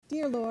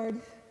Dear Lord,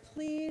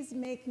 please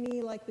make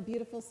me like the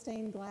beautiful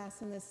stained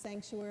glass in this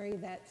sanctuary,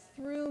 that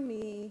through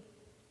me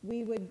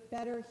we would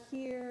better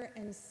hear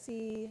and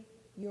see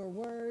your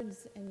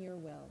words and your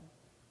will.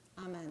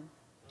 Amen.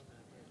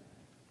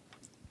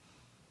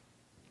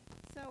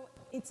 So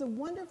it's a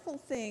wonderful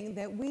thing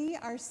that we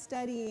are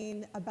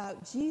studying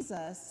about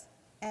Jesus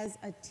as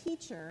a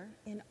teacher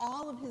in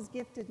all of his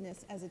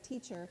giftedness as a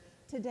teacher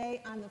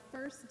today on the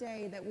first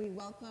day that we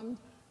welcomed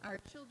our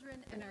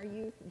children and our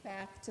youth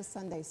back to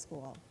Sunday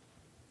school.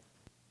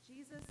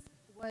 Jesus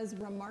was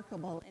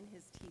remarkable in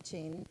his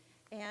teaching,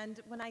 and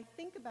when I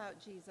think about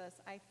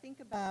Jesus, I think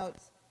about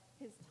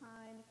his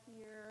time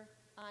here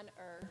on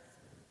earth,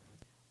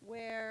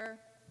 where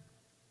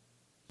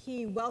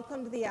he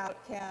welcomed the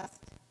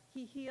outcast,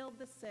 he healed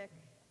the sick,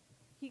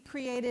 he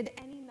created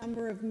any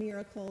number of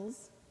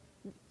miracles,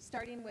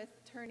 starting with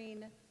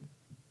turning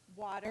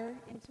water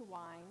into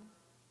wine.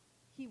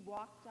 He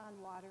walked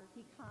on water,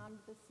 he calmed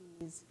the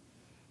seas,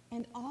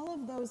 and all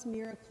of those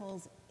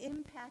miracles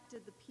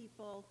impacted the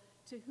people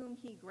to whom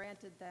he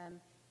granted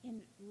them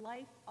in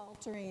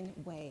life-altering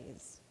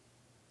ways.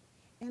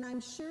 And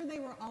I'm sure they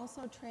were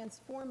also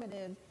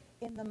transformative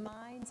in the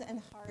minds and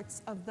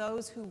hearts of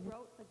those who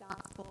wrote the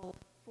gospel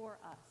for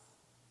us.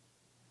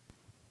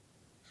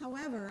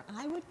 However,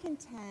 I would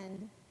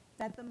contend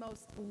that the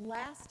most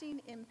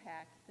lasting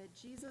impact that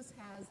Jesus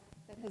has,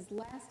 that has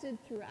lasted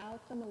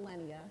throughout the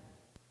millennia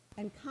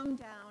and come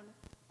down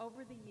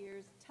over the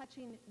years,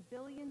 touching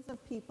billions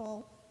of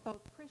people,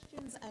 both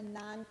Christians and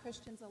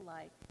non-Christians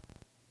alike,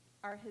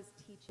 are his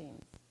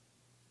teachings.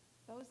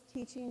 Those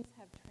teachings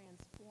have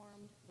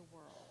transformed the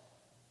world.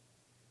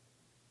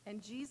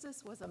 And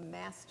Jesus was a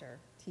master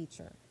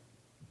teacher.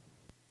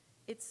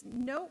 It's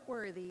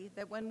noteworthy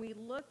that when we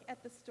look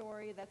at the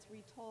story that's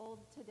retold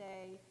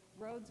today,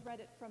 Rhodes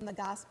read it from the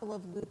Gospel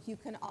of Luke, you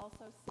can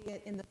also see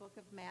it in the book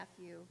of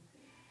Matthew,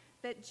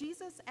 that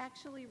Jesus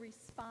actually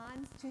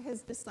responds to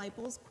his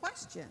disciples'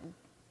 question.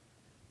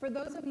 For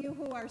those of you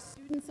who are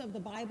students of the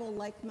Bible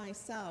like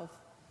myself,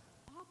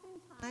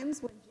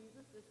 oftentimes when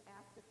Jesus is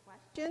asked a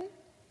question,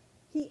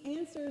 he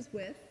answers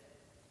with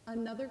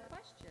another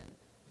question,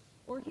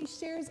 or he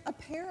shares a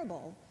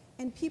parable,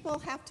 and people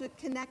have to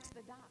connect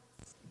the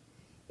dots.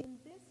 In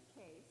this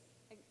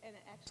case, and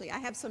actually I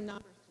have some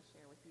numbers to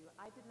share with you.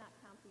 I did not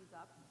count these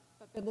up,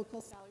 but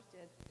biblical scholars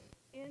did.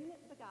 In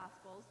the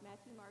Gospels,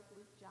 Matthew, Mark,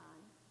 Luke, John,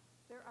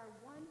 there are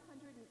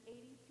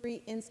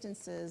 183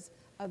 instances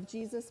of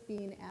Jesus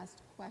being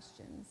asked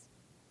questions,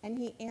 and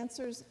he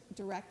answers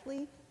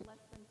directly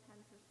less than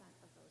 10%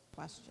 of those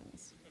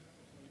questions.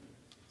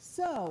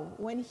 So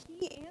when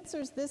he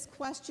answers this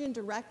question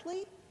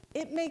directly,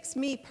 it makes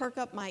me perk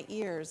up my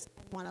ears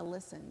and want to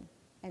listen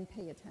and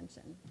pay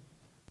attention.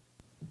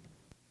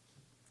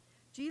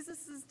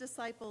 Jesus'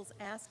 disciples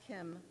ask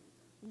him,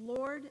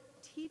 "Lord,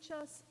 teach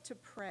us to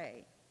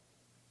pray."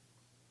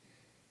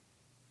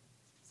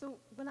 So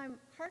when I'm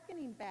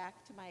hearkening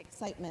back to my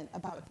excitement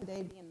about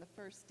today being the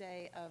first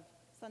day of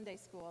Sunday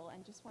school,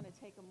 and just want to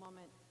take a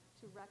moment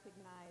to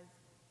recognize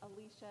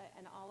Alicia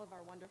and all of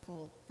our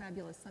wonderful,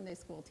 fabulous Sunday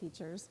school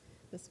teachers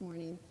this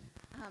morning.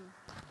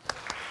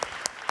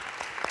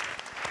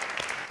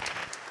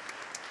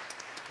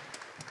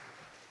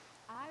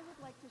 I would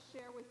like to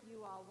share with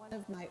you all one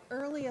of my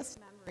earliest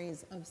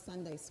memories of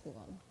Sunday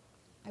school.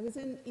 I was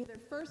in either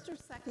first or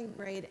second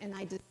grade, and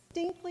I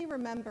distinctly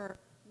remember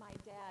my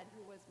dad,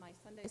 who was my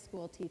Sunday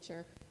school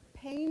teacher,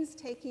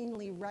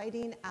 painstakingly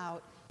writing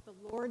out the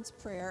Lord's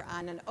Prayer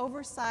on an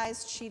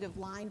oversized sheet of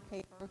lined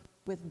paper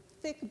with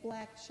thick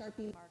black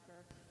Sharpie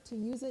marker to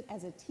use it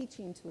as a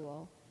teaching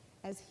tool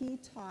as he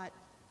taught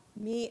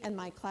me and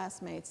my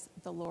classmates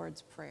the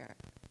Lord's Prayer.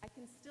 I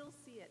can still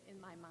see it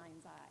in my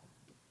mind's eye.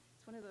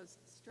 It's one of those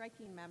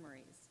striking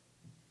memories.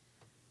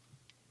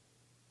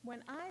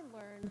 When I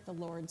learned the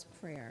Lord's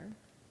Prayer,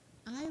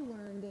 I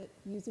learned it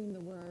using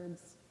the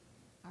words,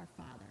 "Our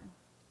Father."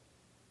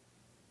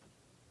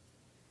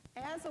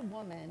 As a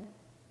woman,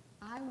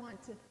 I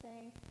want to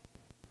thank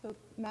the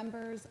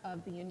members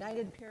of the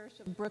United Parish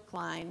of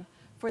Brookline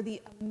for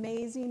the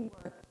amazing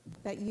work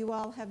that you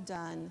all have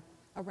done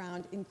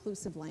around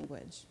inclusive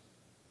language.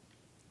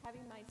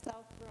 Having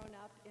myself grown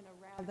up in a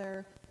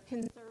rather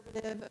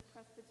conservative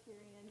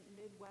Presbyterian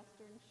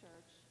Midwestern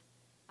church,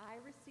 I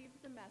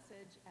received the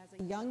message as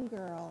a young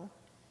girl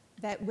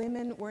that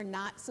women were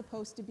not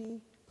supposed to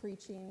be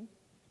preaching,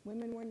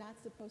 women were not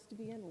supposed to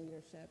be in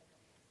leadership.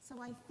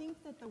 So I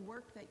think that the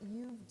work that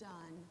you've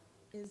done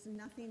is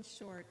nothing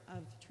short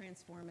of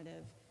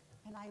transformative.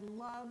 And I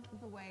love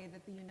the way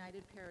that the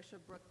United Parish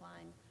of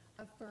Brookline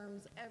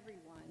affirms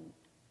everyone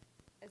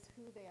as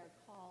who they are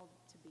called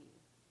to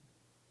be.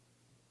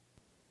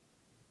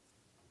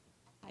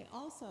 I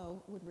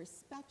also would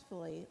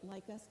respectfully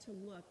like us to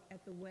look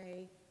at the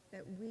way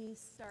that we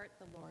start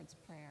the Lord's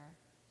Prayer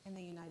in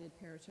the United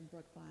Parish of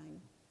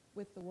Brookline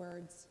with the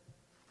words,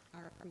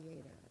 "Our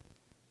Creator."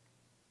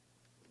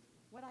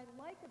 What I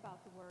like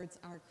about the words,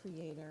 "Our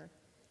Creator,"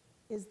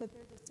 is that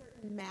there's a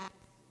certain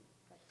majesty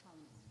that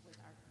comes with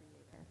our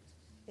Creator.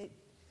 It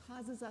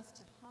causes us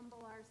to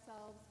humble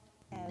ourselves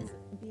as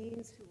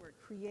beings who were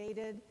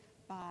created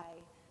by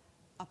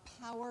a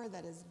power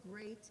that is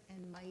great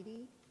and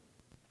mighty,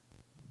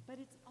 but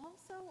it's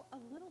also a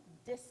little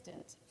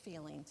distant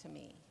feeling to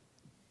me.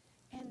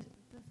 And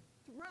the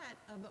threat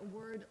of a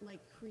word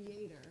like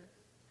creator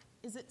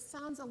is it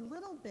sounds a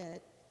little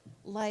bit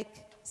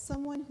like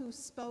someone who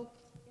spoke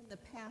in the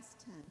past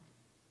tense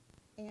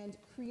and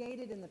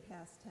created in the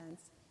past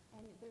tense,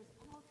 and there's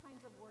all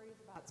kinds of worries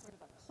about sort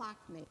of a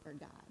clockmaker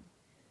God,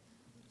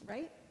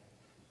 right?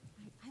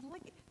 I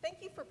like it. Thank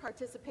you for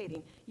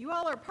participating. You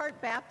all are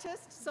part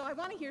Baptist, so I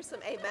want to hear some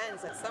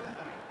amens at some point.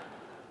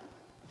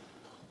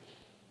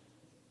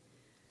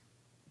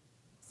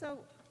 So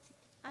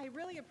I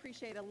really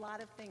appreciate a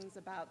lot of things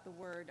about the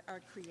word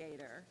our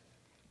Creator,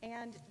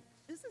 and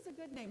this is a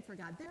good name for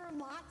God. There are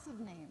lots of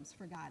names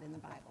for God in the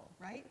Bible,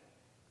 right?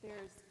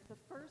 There's the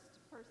first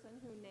person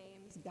who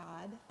names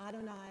God,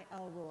 Adonai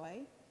El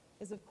Roi,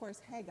 is of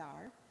course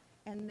Hagar,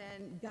 and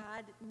then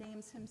God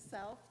names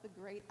himself the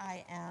great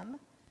I Am.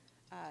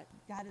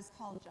 God is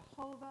called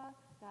Jehovah,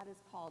 God is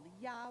called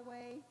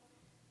Yahweh,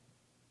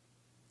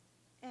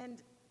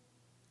 and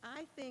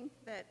I think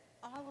that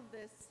all of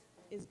this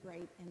is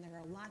great, and there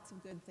are lots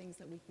of good things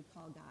that we could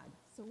call God.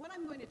 So what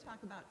I'm going to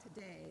talk about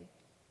today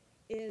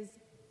is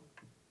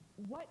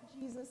what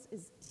Jesus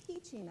is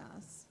teaching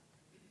us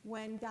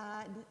when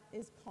God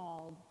is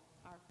called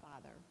our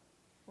Father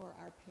or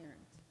our parent.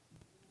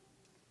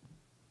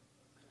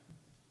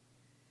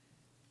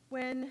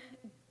 When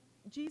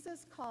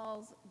Jesus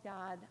calls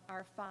God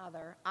our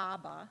Father,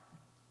 Abba,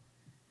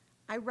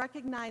 I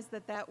recognize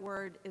that that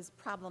word is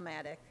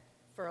problematic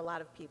for a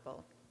lot of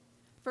people.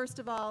 First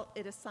of all,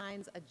 it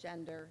assigns a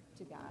gender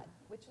to God,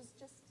 which is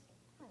just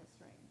kind of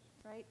strange,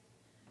 right?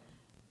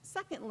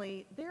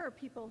 Secondly, there are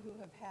people who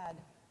have had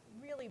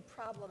really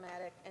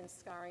problematic and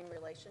scarring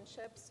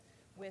relationships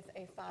with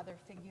a father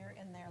figure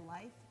in their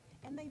life,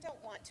 and they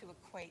don't want to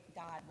equate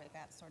God with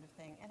that sort of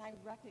thing, and I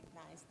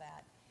recognize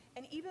that.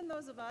 And even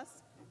those of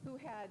us who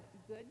had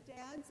good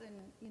dads,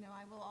 and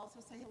I will also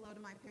say hello to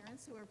my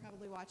parents who are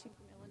probably watching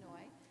from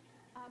Illinois.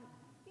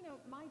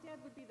 My dad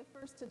would be the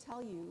first to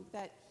tell you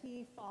that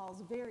he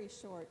falls very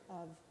short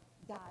of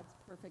God's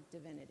perfect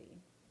divinity.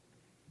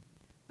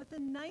 But the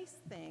nice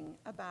thing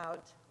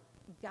about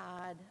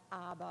God,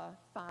 Abba,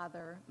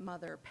 Father,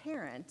 Mother,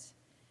 Parent,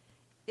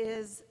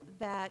 is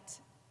that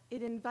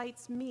it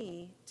invites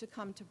me to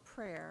come to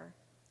prayer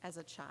as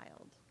a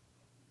child.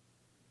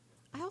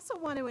 I also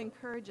want to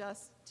encourage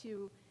us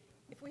to,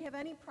 if we have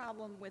any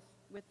problem with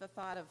the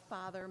thought of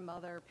father,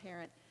 mother,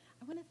 parent,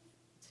 I want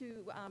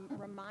to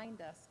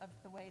remind us of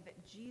the way that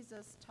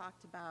Jesus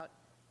talked about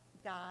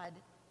God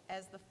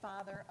as the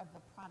father of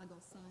the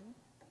prodigal son.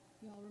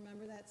 You all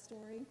remember that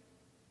story?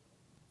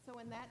 So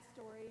in that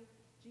story,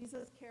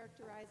 Jesus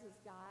characterizes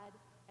God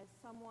as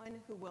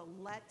someone who will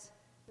let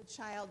the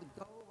child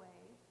go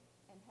away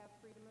and have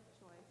freedom of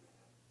choice,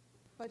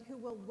 but who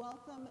will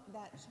welcome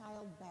that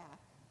child back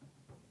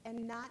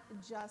and not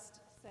just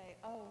say,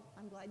 oh,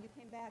 I'm glad you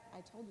came back,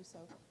 I told you so,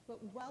 but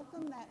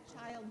welcome that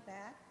child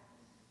back,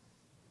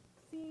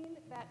 seeing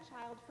that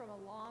child from a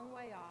long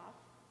way off,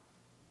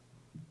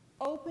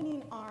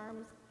 opening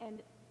arms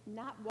and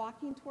not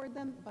walking toward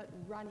them, but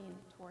running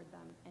toward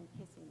them and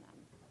kissing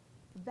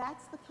them.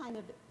 That's the kind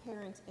of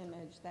parent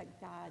image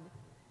that God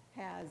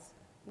has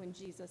when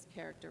Jesus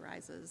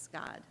characterizes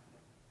God.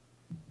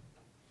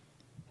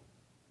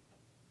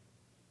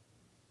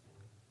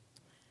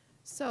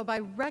 So by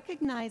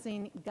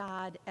recognizing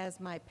God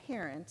as my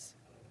parent,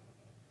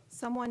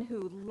 someone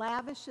who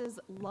lavishes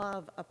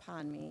love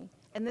upon me,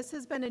 and this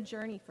has been a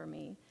journey for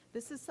me.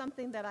 This is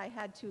something that I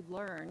had to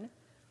learn.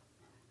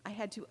 I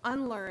had to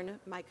unlearn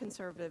my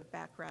conservative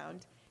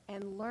background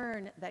and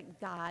learn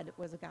that God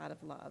was a God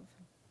of love.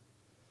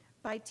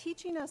 By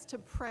teaching us to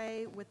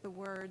pray with the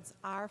words,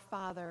 Our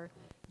Father,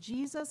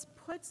 Jesus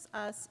puts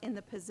us in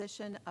the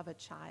position of a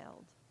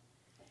child.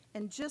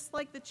 And just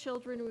like the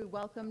children we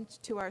welcomed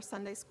to our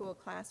Sunday school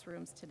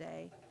classrooms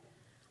today,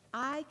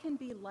 I can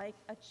be like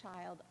a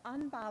child,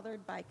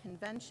 unbothered by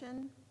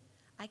convention.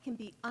 I can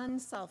be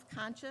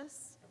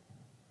unself-conscious.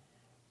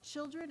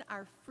 Children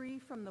are free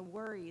from the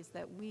worries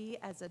that we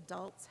as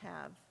adults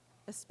have,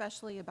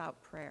 especially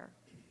about prayer.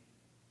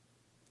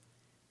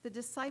 The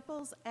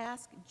disciples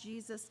asked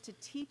Jesus to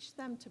teach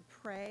them to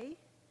pray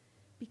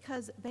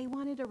because they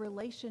wanted a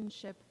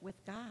relationship with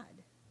God,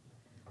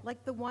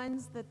 like the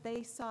ones that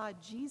they saw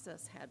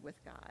Jesus had with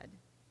God.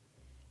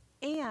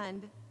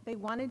 And they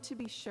wanted to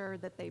be sure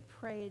that they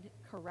prayed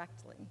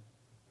correctly.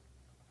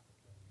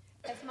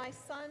 As my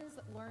sons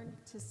learned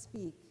to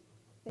speak,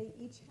 they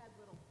each had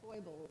little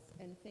foibles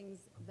and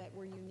things that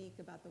were unique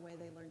about the way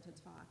they learned to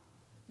talk.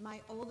 My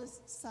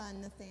oldest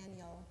son,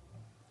 Nathaniel,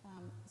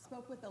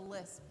 spoke with a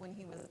lisp when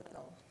he was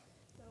little.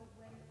 So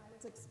when I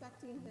was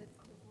expecting his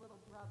little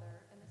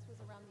brother, and this was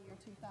around the year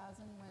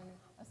 2000 when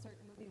a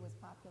certain movie was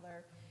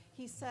popular,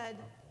 he said,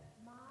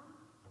 Mom,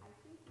 I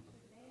think you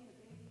should name the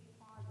baby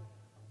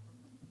August.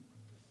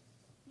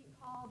 He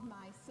called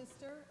my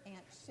sister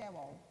Aunt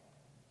Cheryl.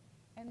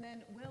 And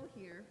then Will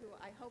here, who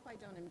I hope I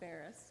don't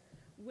embarrass,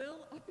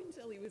 Will, up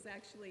until he was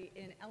actually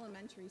in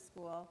elementary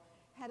school,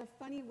 had a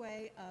funny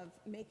way of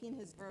making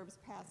his verbs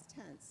past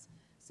tense.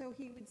 So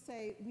he would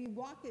say, we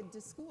walked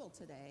to school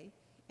today,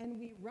 and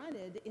we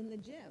runned in the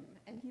gym.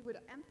 And he would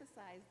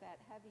emphasize that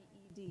heavy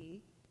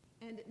ED.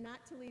 And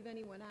not to leave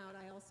anyone out,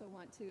 I also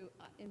want to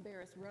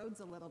embarrass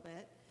Rhodes a little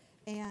bit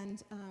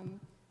and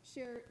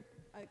share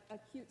a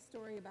cute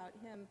story about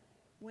him.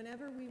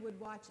 Whenever we would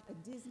watch a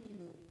Disney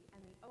movie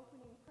and the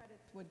opening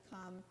credits would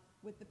come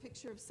with the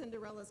picture of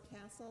Cinderella's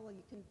castle,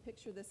 you can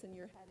picture this in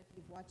your head if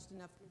you've watched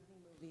enough Disney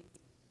movies,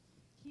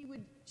 he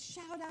would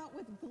shout out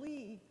with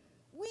glee,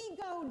 "We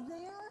go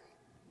there!"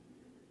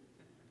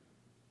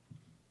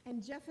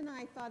 And Jeff and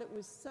I thought it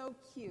was so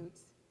cute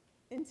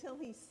until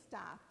he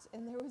stopped,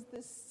 and there was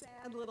this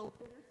sad little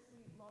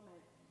bittersweet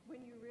moment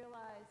when you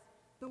realize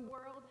the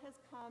world has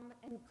come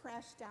and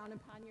crashed down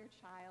upon your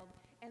child,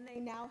 and they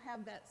now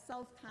have that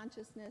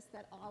self-consciousness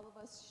that all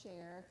of us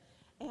share,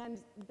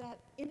 and that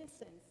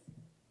innocence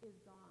is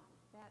gone.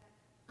 That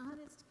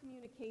honest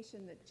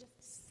communication that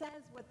just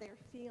says what they're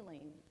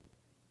feeling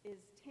is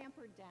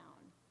tampered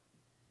down.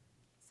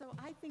 So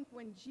I think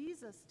when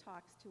Jesus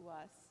talks to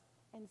us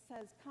and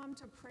says, come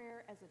to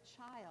prayer as a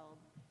child,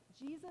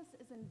 Jesus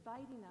is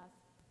inviting us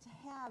to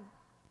have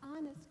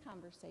honest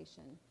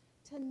conversation,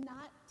 to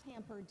not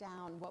tamper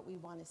down what we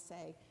want to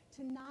say,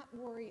 to not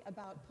worry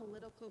about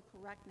political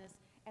correctness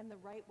and the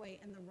right way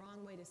and the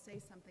wrong way to say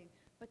something,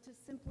 but to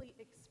simply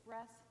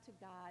express to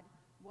God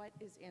what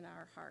is in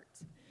our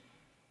heart.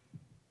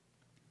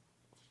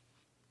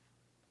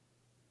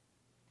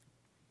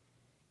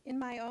 In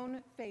my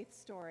own faith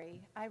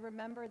story, I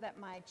remember that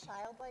my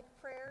childlike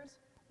prayers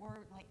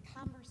were like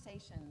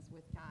conversations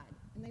with God.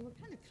 And they were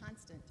kind of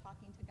constant,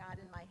 talking to God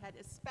in my head,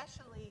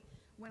 especially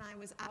when I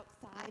was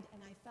outside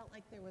and I felt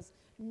like there was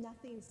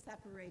nothing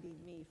separating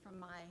me from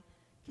my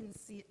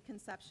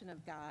conception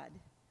of God.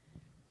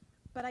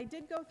 But I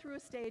did go through a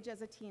stage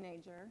as a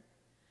teenager,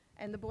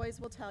 and the boys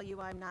will tell you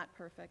I'm not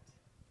perfect.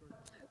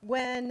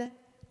 When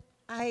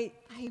I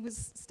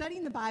was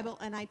studying the Bible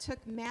and I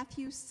took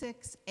Matthew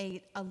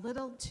 6:8 a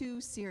little too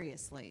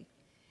seriously.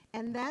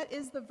 And that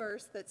is the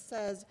verse that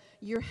says,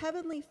 your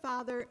heavenly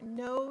Father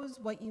knows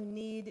what you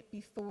need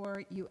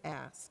before you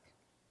ask.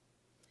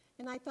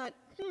 And I thought,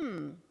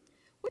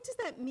 what does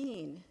that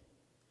mean?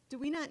 Do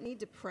we not need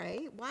to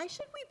pray? Why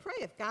should we pray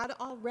if God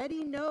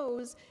already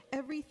knows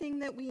everything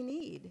that we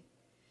need?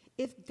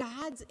 If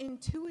God's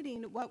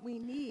intuiting what we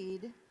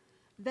need,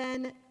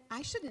 then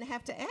I shouldn't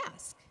have to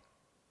ask.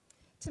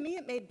 To me,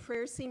 it made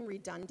prayer seem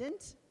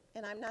redundant,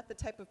 and I'm not the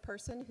type of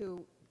person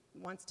who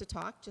wants to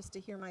talk just to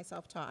hear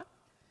myself talk.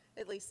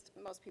 At least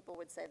most people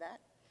would say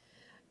that.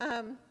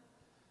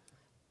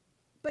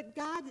 But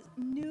God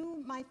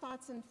knew my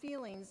thoughts and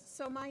feelings,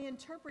 so my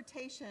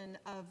interpretation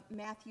of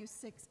Matthew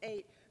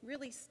 6:8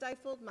 really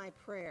stifled my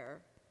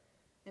prayer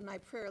and my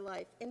prayer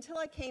life until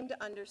I came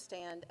to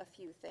understand a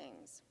few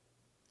things.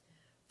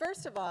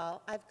 First of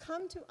all, I've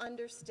come to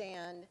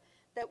understand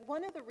that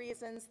one of the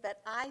reasons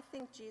that I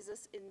think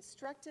Jesus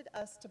instructed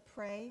us to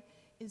pray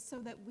is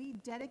so that we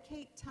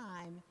dedicate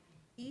time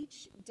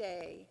each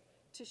day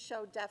to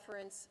show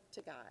deference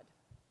to God.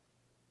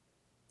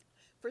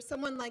 For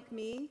someone like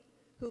me,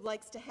 who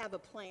likes to have a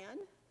plan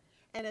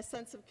and a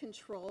sense of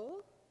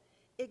control,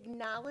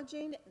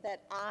 acknowledging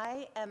that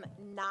I am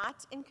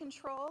not in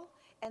control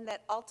and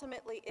that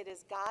ultimately it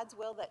is God's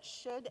will that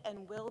should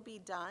and will be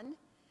done,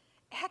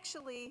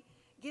 actually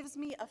gives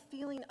me a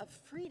feeling of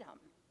freedom.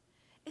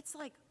 It's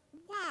like,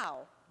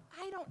 wow,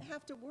 I don't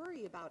have to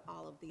worry about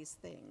all of these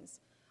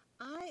things.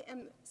 I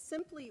am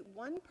simply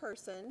one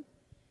person.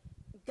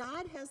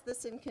 God has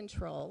this in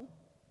control,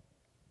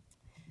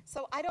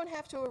 so I don't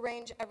have to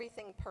arrange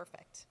everything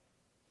perfect.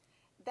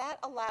 That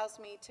allows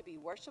me to be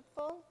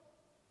worshipful.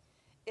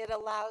 It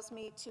allows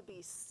me to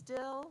be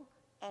still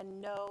and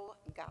know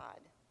God.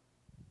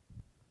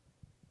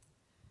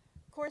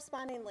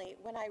 Correspondingly,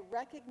 when I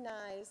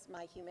recognize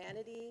my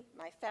humanity,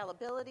 my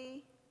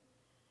fallibility,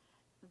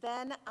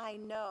 then I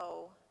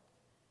know,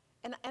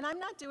 and I'm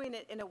not doing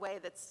it in a way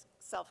that's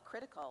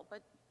self-critical,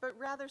 but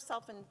rather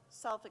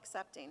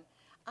self-accepting.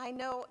 I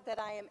know that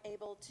I am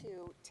able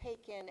to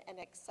take in and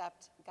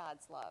accept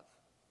God's love.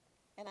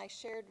 And I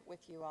shared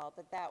with you all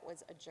that that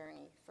was a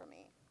journey for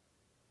me.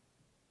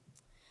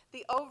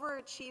 The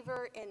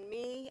overachiever in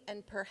me,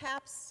 and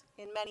perhaps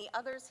in many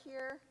others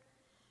here,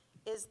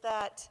 is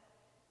that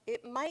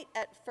it might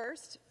at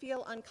first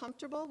feel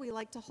uncomfortable. We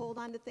like to hold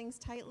on to things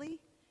tightly.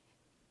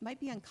 It might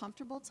be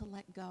uncomfortable to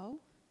let go.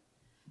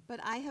 But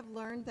I have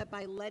learned that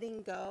by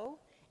letting go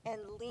and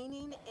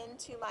leaning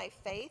into my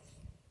faith,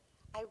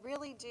 I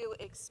really do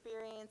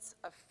experience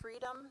a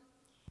freedom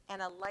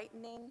and a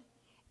lightening,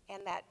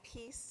 and that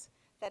peace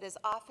that is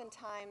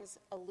oftentimes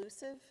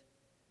elusive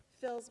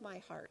fills my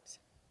heart.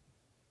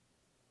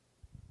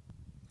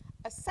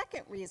 A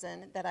second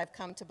reason that I've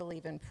come to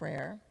believe in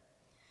prayer,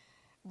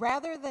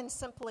 rather than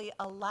simply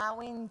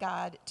allowing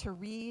God to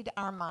read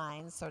our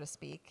minds, so to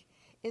speak,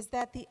 is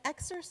that the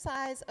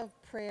exercise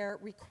of prayer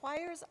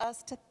requires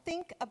us to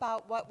think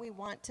about what we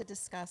want to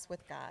discuss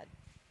with God.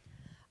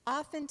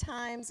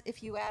 Oftentimes,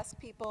 if you ask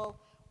people,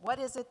 what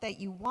is it that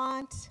you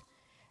want,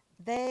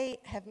 they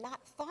have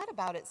not thought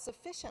about it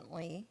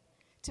sufficiently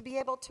to be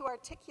able to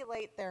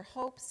articulate their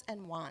hopes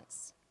and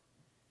wants.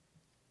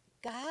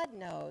 God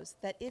knows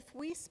that if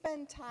we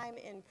spend time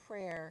in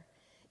prayer,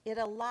 it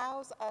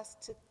allows us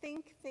to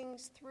think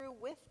things through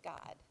with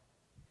God.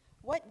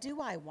 What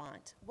do I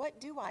want? What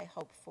do I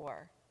hope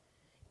for?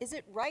 Is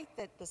it right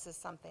that this is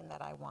something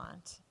that I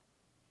want?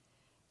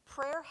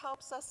 Prayer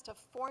helps us to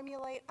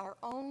formulate our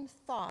own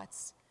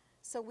thoughts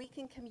so we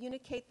can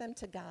communicate them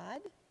to God,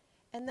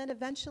 and then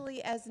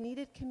eventually, as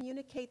needed,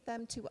 communicate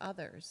them to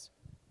others.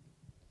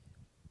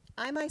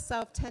 I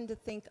myself tend to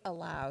think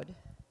aloud.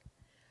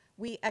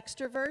 We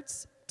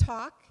extroverts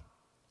talk,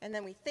 and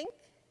then we think,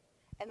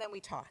 and then we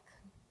talk.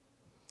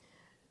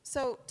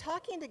 So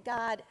talking to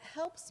God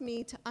helps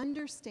me to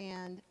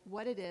understand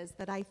what it is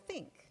that I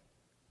think.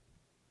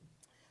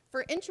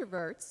 For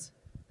introverts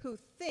who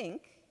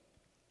think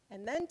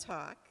and then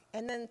talk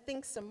and then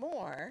think some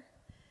more,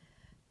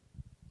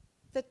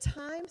 the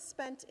time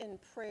spent in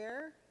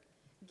prayer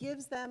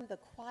gives them the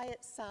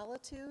quiet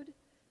solitude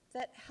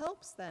that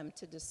helps them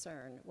to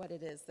discern what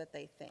it is that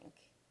they think.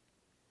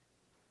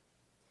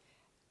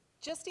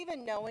 Just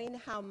even knowing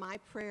how my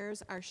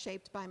prayers are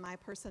shaped by my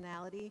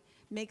personality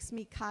makes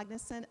me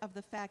cognizant of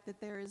the fact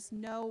that there is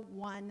no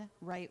one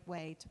right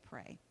way to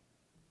pray.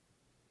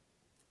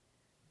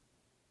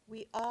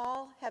 We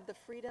all have the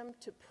freedom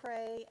to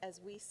pray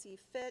as we see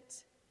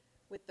fit,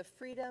 with the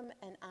freedom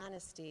and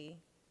honesty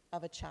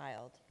of a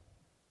child.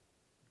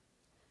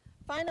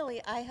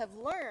 Finally, I have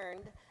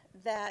learned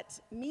that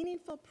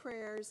meaningful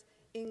prayers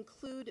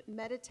include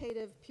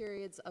meditative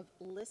periods of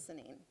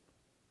listening.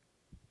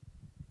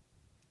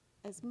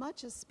 As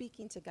much as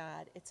speaking to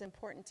God, it's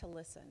important to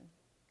listen.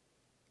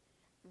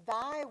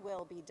 Thy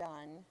will be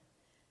done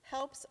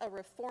helps a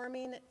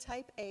reforming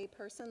type A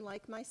person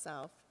like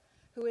myself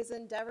who is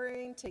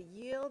endeavoring to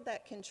yield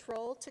that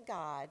control to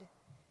God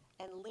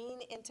and lean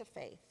into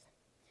faith.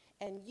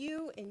 And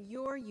you, in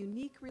your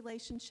unique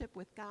relationship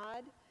with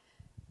God,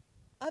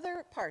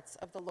 other parts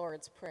of the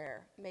Lord's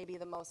Prayer may be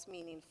the most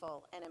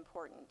meaningful and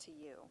important to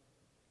you.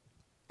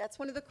 That's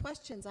one of the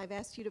questions I've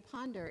asked you to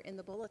ponder in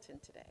the bulletin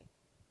today.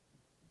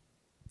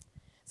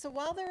 So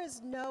while there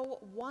is no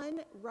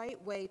one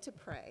right way to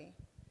pray,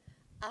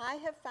 I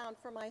have found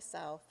for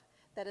myself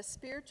that a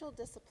spiritual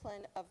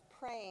discipline of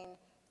praying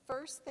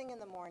first thing in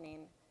the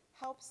morning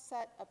helps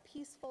set a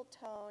peaceful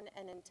tone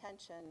and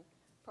intention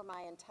for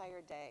my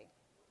entire day.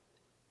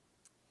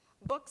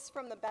 Books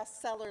from the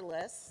bestseller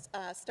list,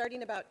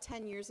 starting about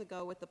 10 years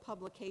ago with the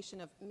publication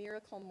of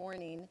Miracle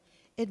Morning,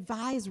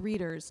 advise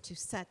readers to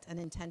set an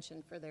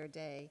intention for their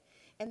day.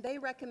 And they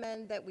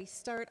recommend that we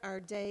start our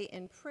day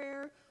in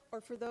prayer, or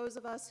for those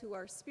of us who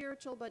are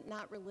spiritual but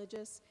not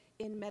religious,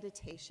 in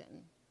meditation.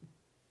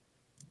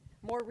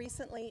 More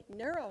recently,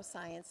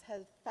 neuroscience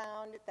has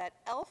found that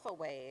alpha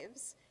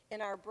waves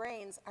in our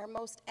brains are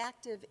most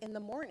active in the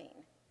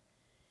morning.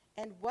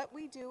 And what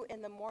we do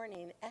in the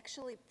morning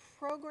actually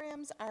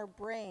programs our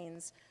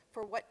brains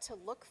for what to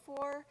look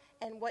for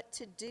and what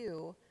to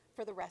do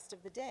for the rest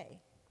of the day.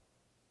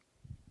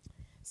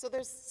 So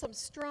there's some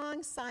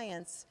strong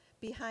science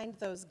behind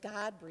those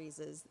God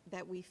breezes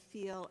that we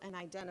feel and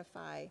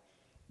identify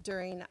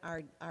during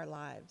our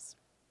lives.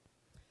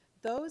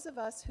 Those of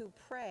us who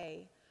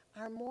pray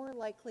are more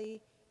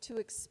likely to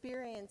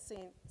experience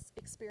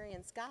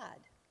God,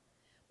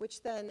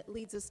 which then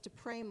leads us to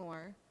pray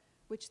more,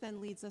 which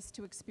then leads us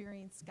to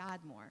experience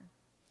God more.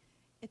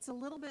 It's a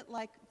little bit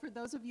like, for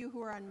those of you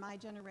who are on my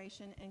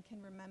generation and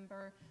can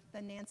remember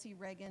the Nancy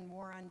Reagan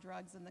war on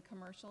drugs and the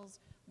commercials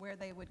where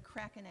they would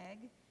crack an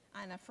egg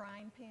on a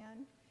frying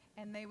pan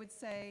and they would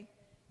say,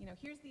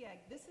 here's the egg,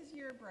 this is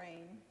your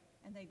brain,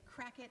 and they'd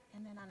crack it,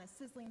 and then on a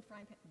sizzling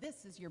frying pan,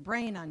 this is your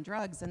brain on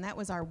drugs, and that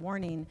was our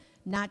warning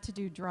not to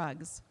do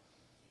drugs,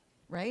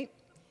 right?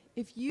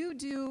 If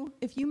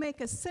you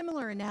make a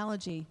similar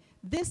analogy,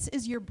 this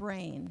is your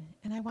brain,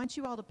 and I want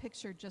you all to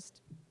picture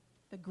just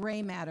the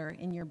gray matter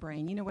in your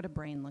brain. You know what a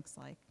brain looks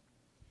like.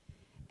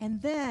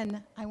 And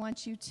then I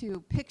want you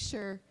to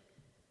picture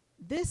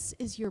this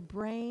is your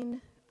brain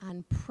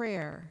on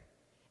prayer,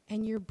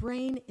 and your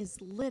brain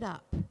is lit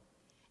up,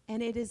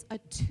 and it is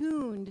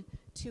attuned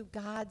to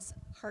God's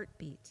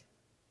heartbeat.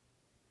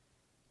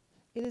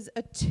 It is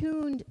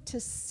attuned to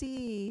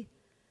see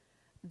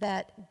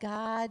that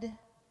God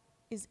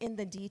is in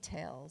the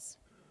details.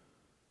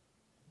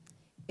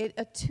 It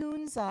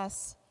attunes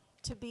us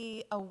to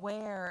be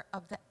aware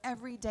of the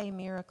everyday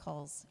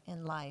miracles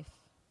in life.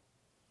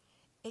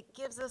 It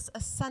gives us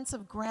a sense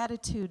of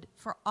gratitude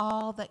for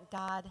all that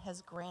God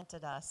has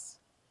granted us,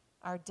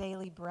 our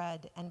daily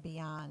bread and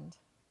beyond.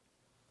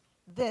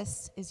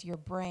 This is your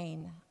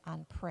brain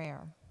on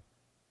prayer.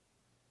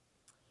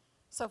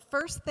 So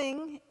first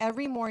thing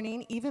every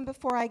morning, even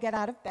before I get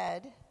out of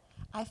bed,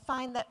 I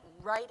find that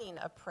writing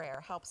a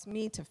prayer helps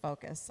me to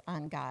focus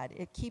on God.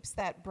 It keeps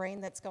that brain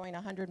that's going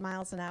 100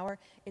 miles an hour,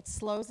 it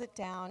slows it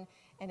down,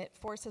 and it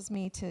forces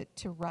me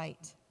to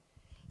write.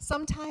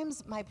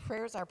 Sometimes my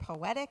prayers are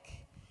poetic.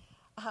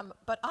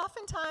 But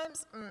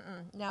oftentimes,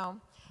 no.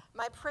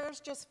 My prayers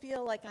just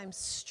feel like I'm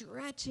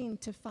stretching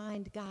to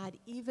find God,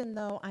 even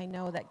though I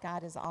know that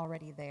God is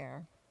already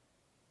there.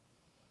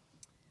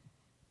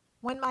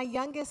 When my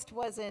youngest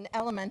was in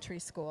elementary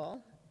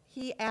school,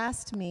 he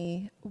asked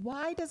me,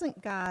 why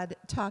doesn't God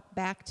talk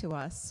back to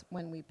us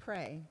when we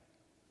pray?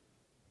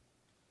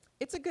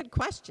 It's a good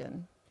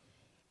question.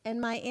 And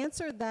my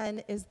answer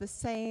then is the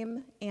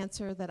same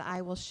answer that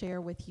I will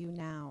share with you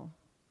now.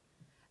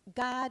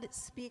 God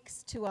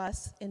speaks to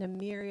us in a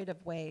myriad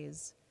of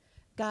ways.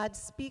 God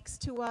speaks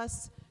to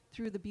us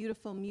through the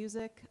beautiful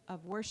music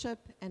of worship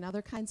and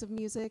other kinds of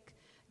music.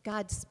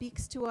 God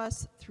speaks to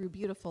us through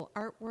beautiful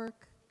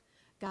artwork.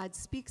 God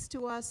speaks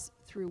to us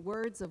through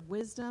words of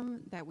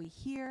wisdom that we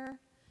hear.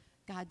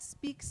 God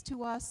speaks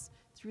to us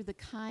through the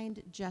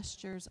kind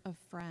gestures of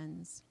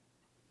friends.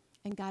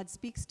 And God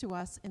speaks to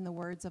us in the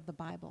words of the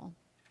Bible.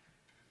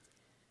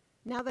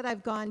 Now that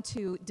I've gone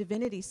to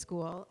divinity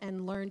school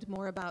and learned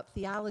more about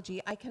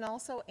theology, I can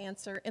also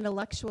answer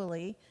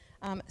intellectually,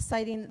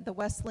 citing the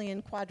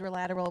Wesleyan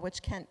quadrilateral,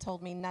 which Kent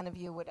told me none of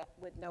you would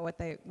know what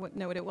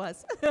it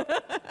was.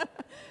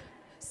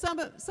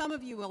 Some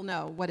of you will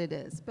know what it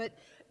is, but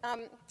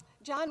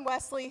John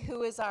Wesley,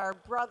 who is our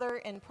brother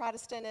in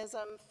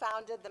Protestantism,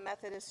 founded the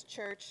Methodist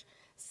Church,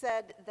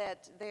 said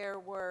that there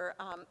were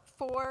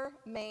 4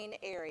 main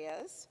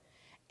areas,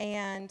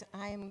 and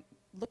I'm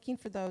looking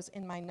for those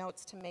in my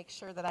notes to make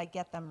sure that I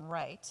get them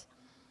right.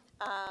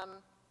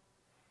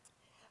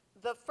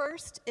 The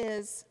first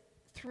is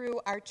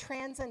through our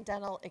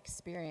transcendental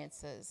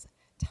experiences,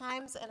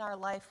 times in our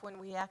life when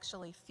we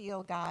actually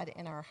feel God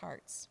in our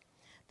hearts.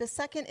 The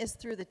second is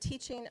through the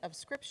teaching of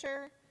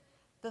Scripture.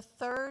 The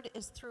third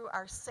is through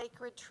our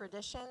sacred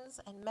traditions,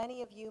 and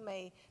many of you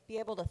may be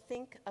able to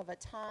think of a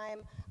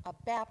time, a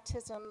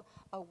baptism,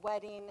 a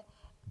wedding,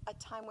 a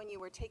time when you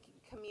were taking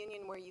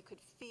communion where you could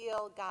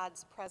feel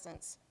God's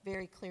presence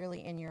very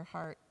clearly in your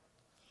heart.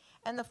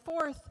 And the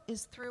fourth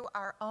is through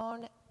our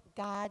own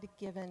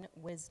God-given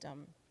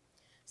wisdom.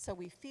 So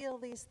we feel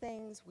these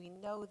things, we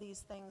know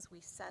these things,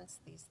 we sense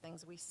these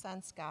things, we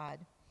sense God.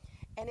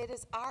 And it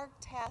is our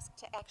task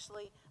to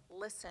actually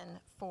listen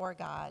for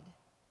God.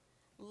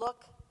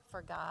 Look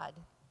for God,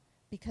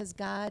 because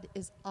God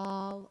is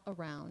all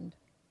around.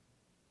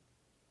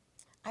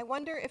 I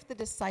wonder if the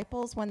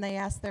disciples, when they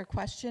asked their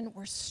question,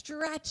 were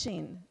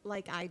stretching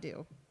like I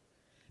do,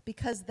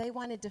 because they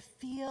wanted to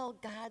feel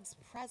God's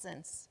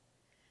presence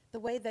the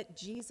way that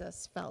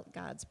Jesus felt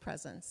God's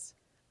presence,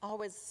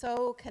 always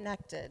so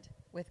connected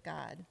with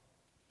God.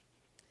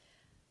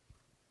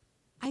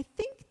 I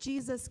think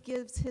Jesus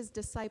gives his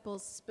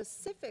disciples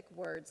specific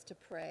words to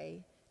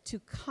pray to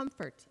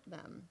comfort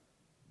them.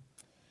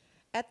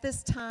 At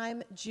this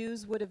time,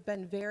 Jews would have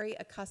been very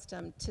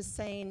accustomed to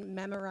saying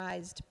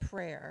memorized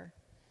prayer.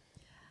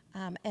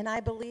 And I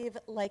believe,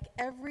 like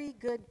every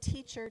good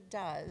teacher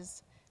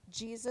does,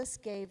 Jesus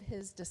gave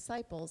his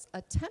disciples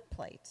a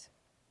template.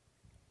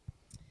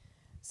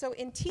 So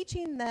in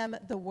teaching them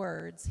the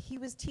words, he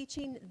was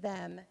teaching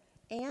them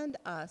and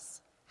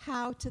us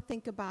how to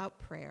think about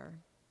prayer,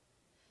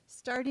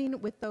 starting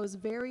with those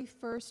very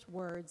first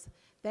words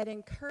that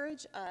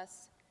encourage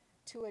us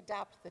to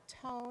adopt the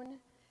tone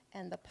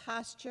and the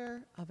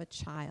posture of a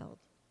child.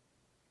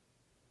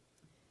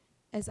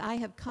 As I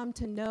have come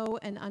to know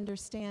and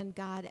understand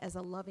God as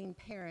a loving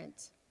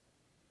parent,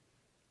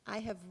 I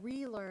have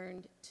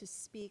relearned to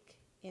speak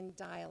in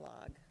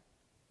dialogue.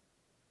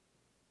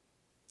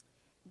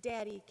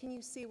 Daddy, can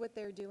you see what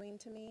they're doing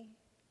to me?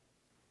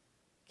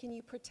 Can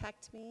you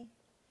protect me?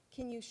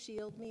 Can you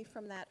shield me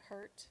from that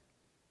hurt?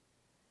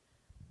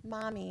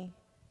 Mommy,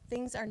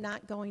 things are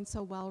not going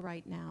so well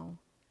right now.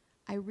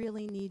 I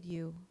really need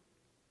you,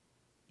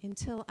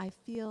 until I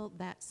feel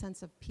that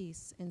sense of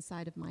peace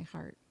inside of my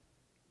heart.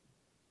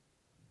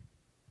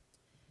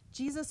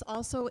 Jesus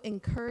also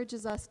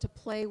encourages us to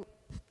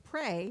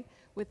pray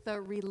with the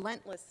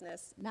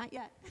relentlessness, not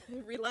yet,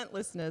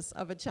 relentlessness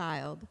of a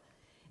child.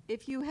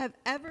 If you have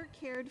ever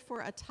cared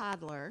for a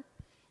toddler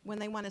when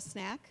they want a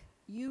snack,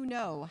 you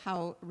know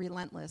how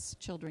relentless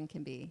children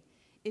can be.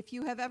 If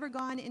you have ever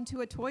gone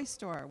into a toy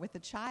store with a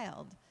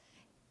child,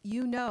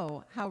 you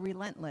know how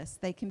relentless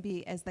they can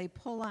be as they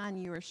pull on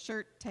your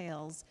shirt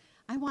tails.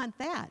 I want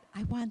that,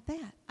 I want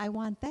that, I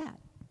want that.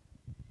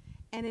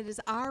 And it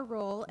is our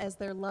role as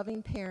their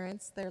loving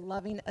parents, their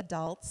loving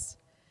adults,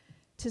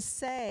 to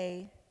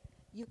say,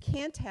 you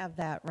can't have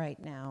that right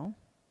now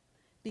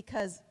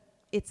because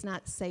it's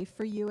not safe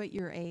for you at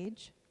your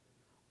age,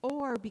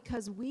 or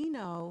because we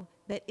know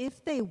that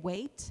if they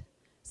wait,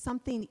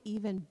 something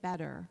even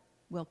better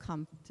will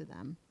come to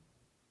them.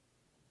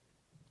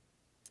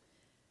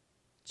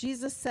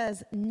 Jesus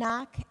says,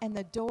 knock and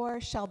the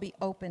door shall be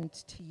opened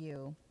to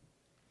you.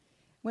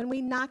 When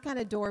we knock on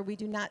a door, we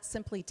do not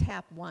simply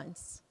tap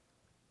once,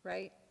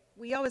 right?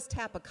 We always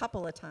tap a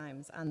couple of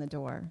times on the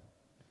door.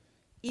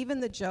 Even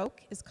the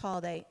joke is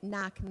called a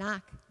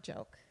knock-knock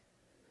joke.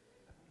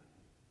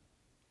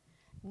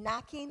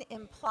 Knocking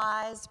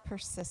implies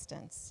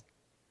persistence.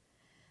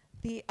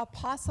 The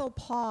Apostle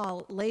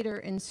Paul later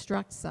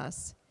instructs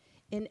us,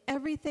 In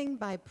everything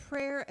by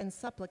prayer and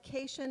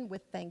supplication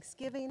with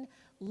thanksgiving,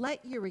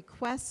 let your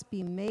requests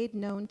be made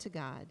known to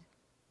God.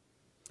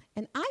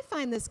 And I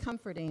find this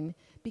comforting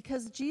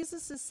because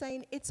Jesus is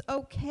saying it's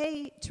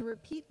okay to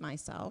repeat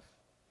myself,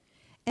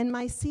 and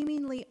my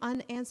seemingly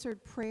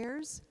unanswered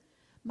prayers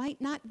might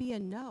not be a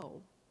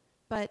no,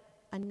 but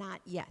a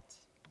not yet.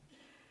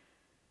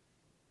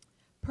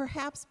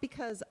 Perhaps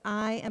because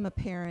I am a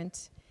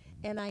parent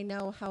and I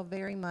know how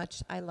very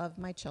much I love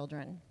my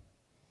children.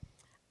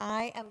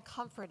 I am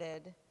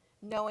comforted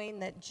knowing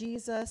that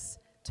Jesus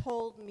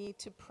told me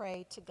to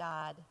pray to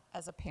God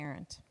as a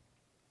parent.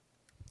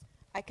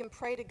 I can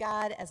pray to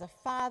God as a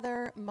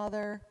father,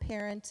 mother,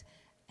 parent,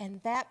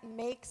 and that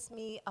makes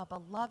me a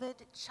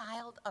beloved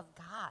child of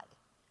God,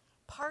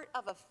 part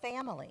of a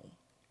family.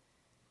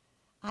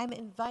 I'm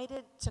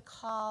invited to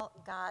call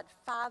God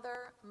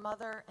Father,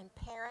 Mother, and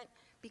Parent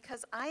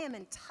because I am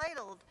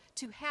entitled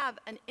to have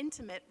an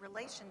intimate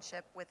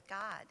relationship with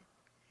God.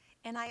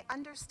 And I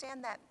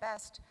understand that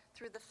best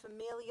through the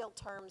familial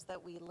terms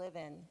that we live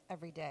in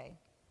every day.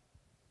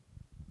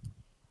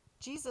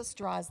 Jesus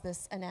draws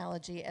this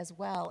analogy as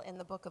well in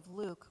the book of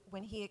Luke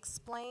when he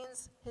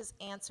explains his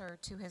answer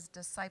to his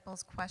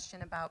disciples'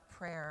 question about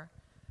prayer.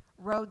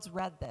 Rhodes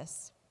read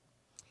this,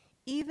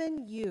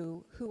 "Even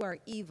you who are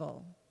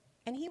evil,"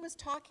 and he was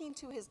talking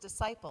to his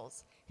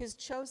disciples, his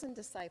chosen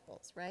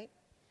disciples, right?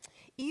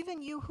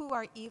 "Even you who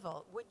are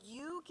evil, would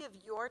you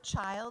give your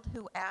child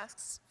who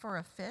asks for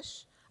a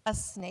fish a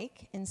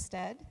snake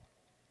instead?"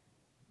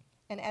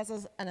 And as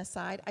an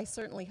aside, I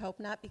certainly hope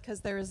not,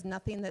 because there is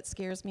nothing that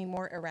scares me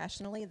more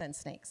irrationally than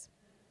snakes.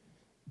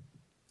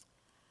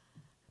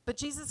 But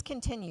Jesus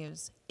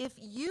continues, "If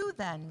you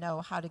then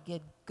know how to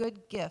give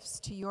good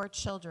gifts to your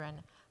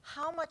children,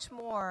 how much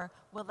more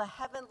will the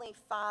Heavenly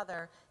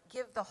Father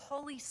give the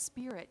Holy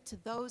Spirit to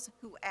those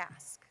who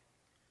ask?"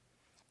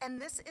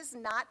 And this is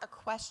not a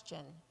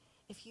question.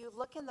 If you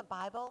look in the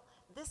Bible,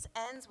 this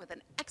ends with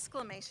an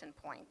exclamation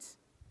point.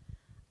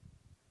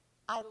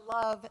 I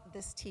love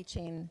this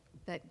teaching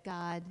that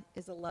God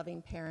is a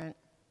loving parent,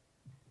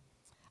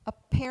 a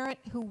parent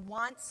who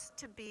wants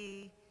to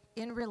be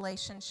in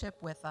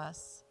relationship with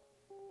us,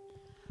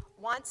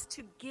 wants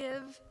to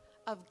give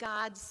of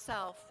God's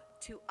self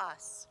to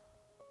us.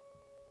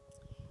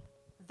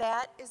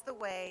 That is the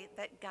way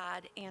that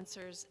God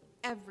answers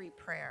every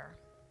prayer.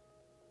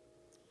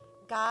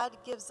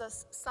 God gives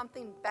us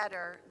something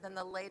better than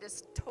the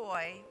latest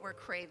toy we're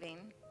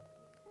craving.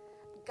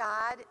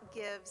 God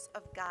gives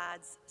of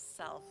God's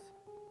self.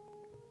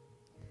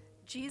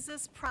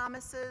 Jesus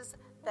promises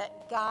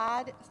that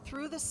God,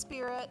 through the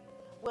Spirit,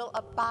 will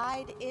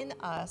abide in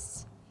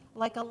us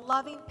like a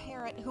loving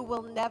parent who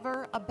will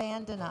never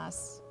abandon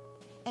us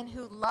and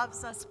who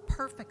loves us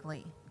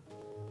perfectly.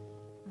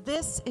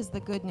 This is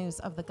the good news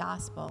of the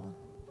gospel.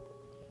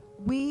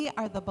 We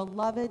are the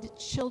beloved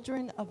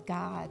children of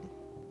God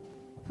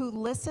who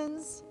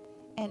listens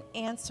and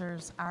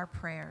answers our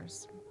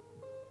prayers.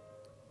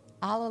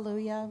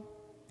 Alleluia.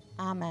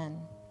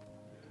 Amen.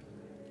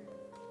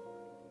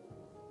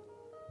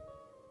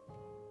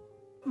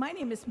 My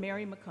name is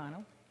Mary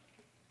McConnell.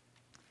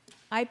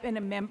 I've been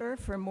a member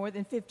for more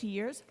than 50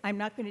 years. I'm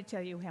not going to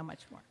tell you how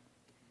much more.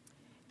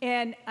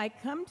 And I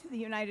come to the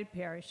United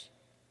Parish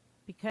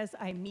because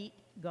I meet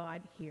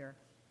God here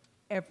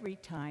every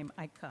time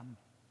I come.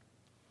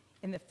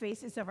 In the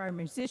faces of our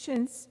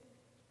musicians,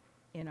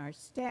 in our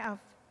staff,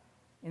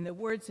 in the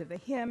words of the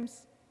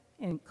hymns,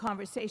 in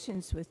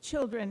conversations with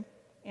children,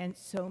 and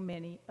so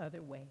many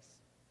other ways.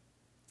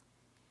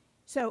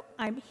 So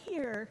I'm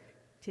here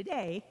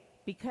today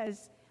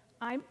because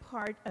I'm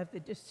part of the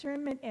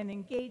discernment and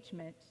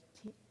engagement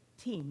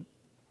team.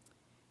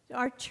 So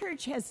our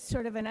church has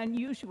sort of an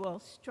unusual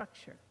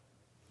structure.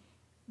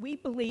 We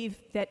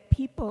believe that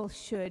people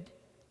should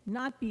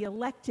not be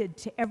elected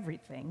to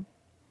everything,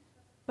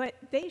 but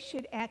they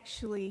should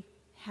actually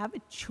have a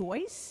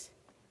choice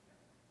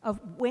of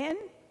when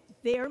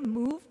they're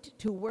moved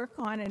to work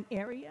on an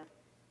area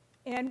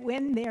and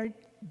when they're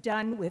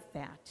done with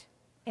that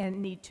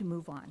and need to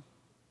move on.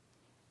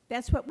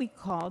 That's what we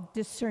call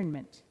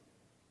discernment.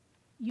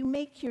 You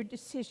make your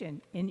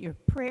decision in your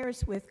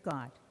prayers with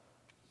God.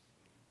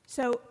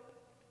 So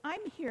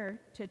I'm here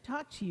to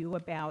talk to you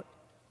about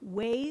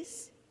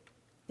ways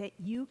that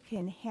you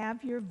can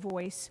have your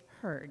voice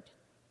heard.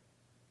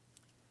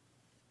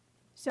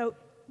 So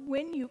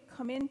when you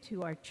come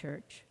into our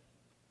church,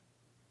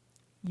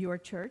 your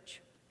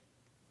church,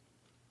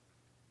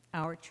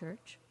 our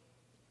church,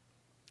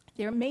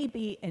 there may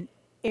be an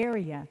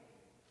area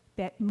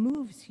that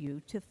moves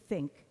you to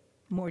think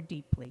more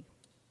deeply.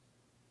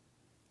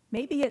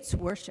 Maybe it's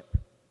worship.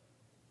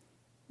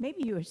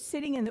 Maybe you're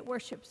sitting in the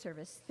worship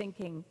service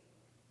thinking,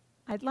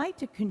 I'd like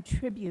to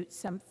contribute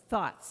some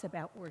thoughts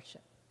about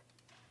worship.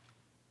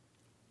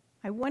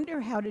 I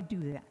wonder how to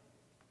do that.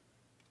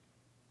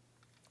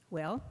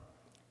 Well,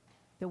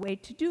 the way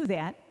to do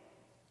that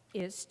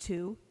is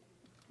to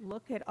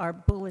look at our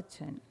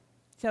bulletin.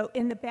 So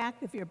in the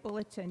back of your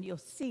bulletin, you'll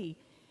see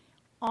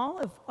all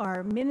of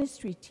our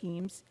ministry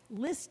teams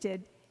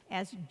listed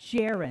as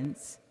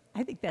gerunds,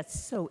 I think that's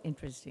so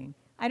interesting.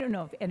 I don't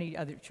know of any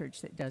other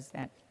church that does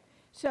that.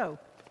 So,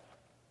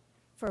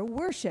 for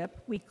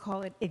worship, we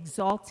call it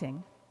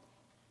exalting.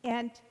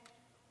 And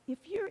if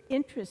you're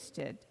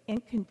interested in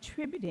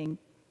contributing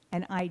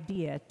an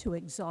idea to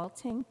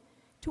exalting,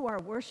 to our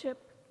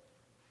worship,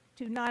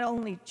 to not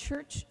only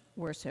church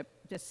worship,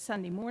 just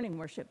Sunday morning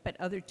worship, but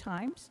other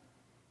times,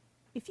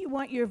 if you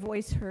want your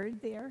voice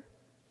heard there,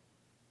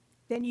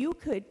 then you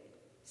could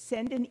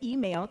send an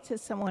email to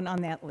someone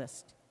on that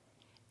list.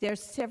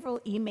 There's several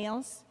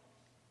emails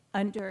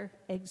under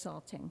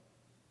exalting.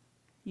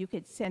 You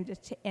could send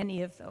it to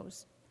any of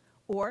those.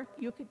 Or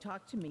you could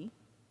talk to me,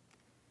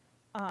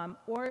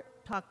 or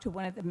talk to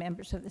one of the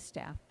members of the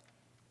staff.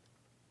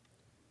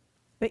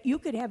 But you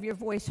could have your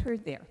voice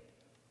heard there.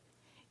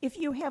 If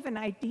you have an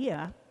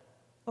idea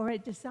or a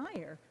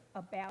desire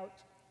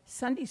about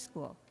Sunday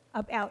school,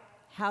 about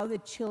how the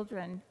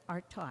children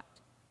are taught,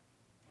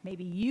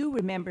 maybe you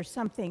remember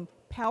something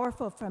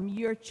powerful from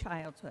your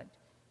childhood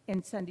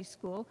in Sunday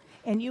school,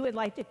 and you would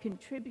like to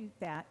contribute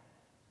that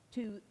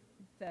to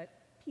the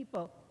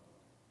people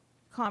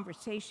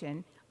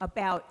conversation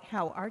about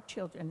how our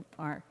children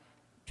are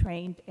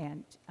trained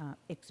and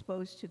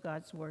exposed to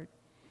God's Word,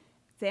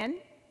 then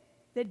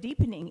the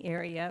deepening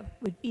area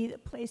would be the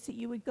place that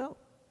you would go.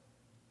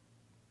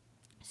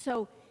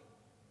 So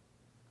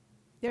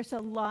there's a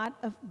lot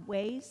of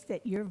ways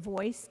that your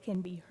voice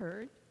can be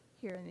heard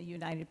here in the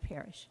United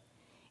Parish.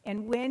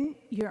 And when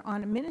you're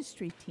on a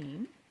ministry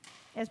team,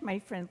 as my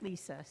friend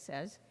Lisa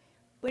says,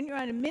 when you're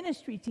on a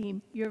ministry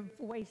team, your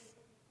voice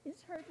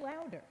is heard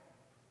louder.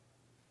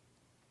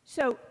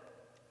 So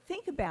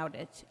think about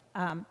it.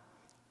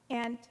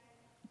 And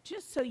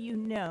just so you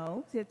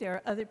know that there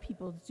are other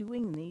people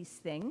doing these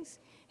things,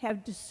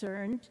 have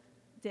discerned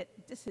that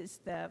this is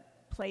the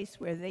place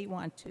where they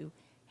want to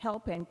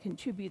help and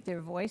contribute their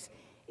voice.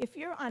 If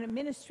you're on a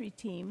ministry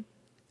team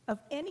of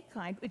any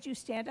kind, would you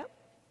stand up?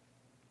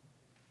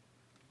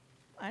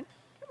 Come on,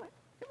 come on,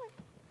 come on.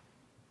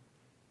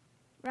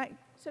 Right,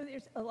 so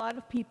there's a lot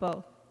of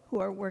people who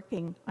are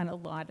working on a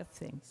lot of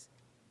things.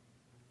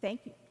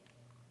 Thank you.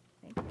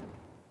 Thank you.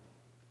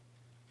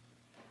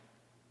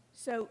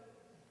 So,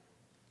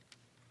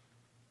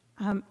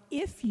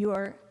 if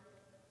you're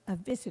a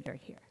visitor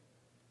here,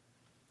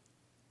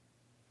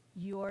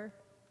 your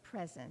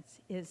presence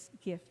is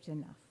gift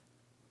enough.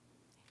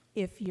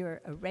 If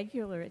you're a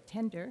regular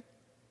attender,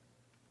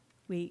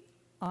 we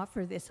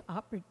offer this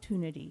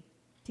opportunity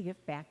to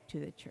give back to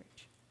the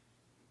church.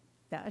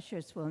 The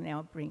ushers will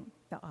now bring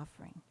the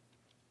offering.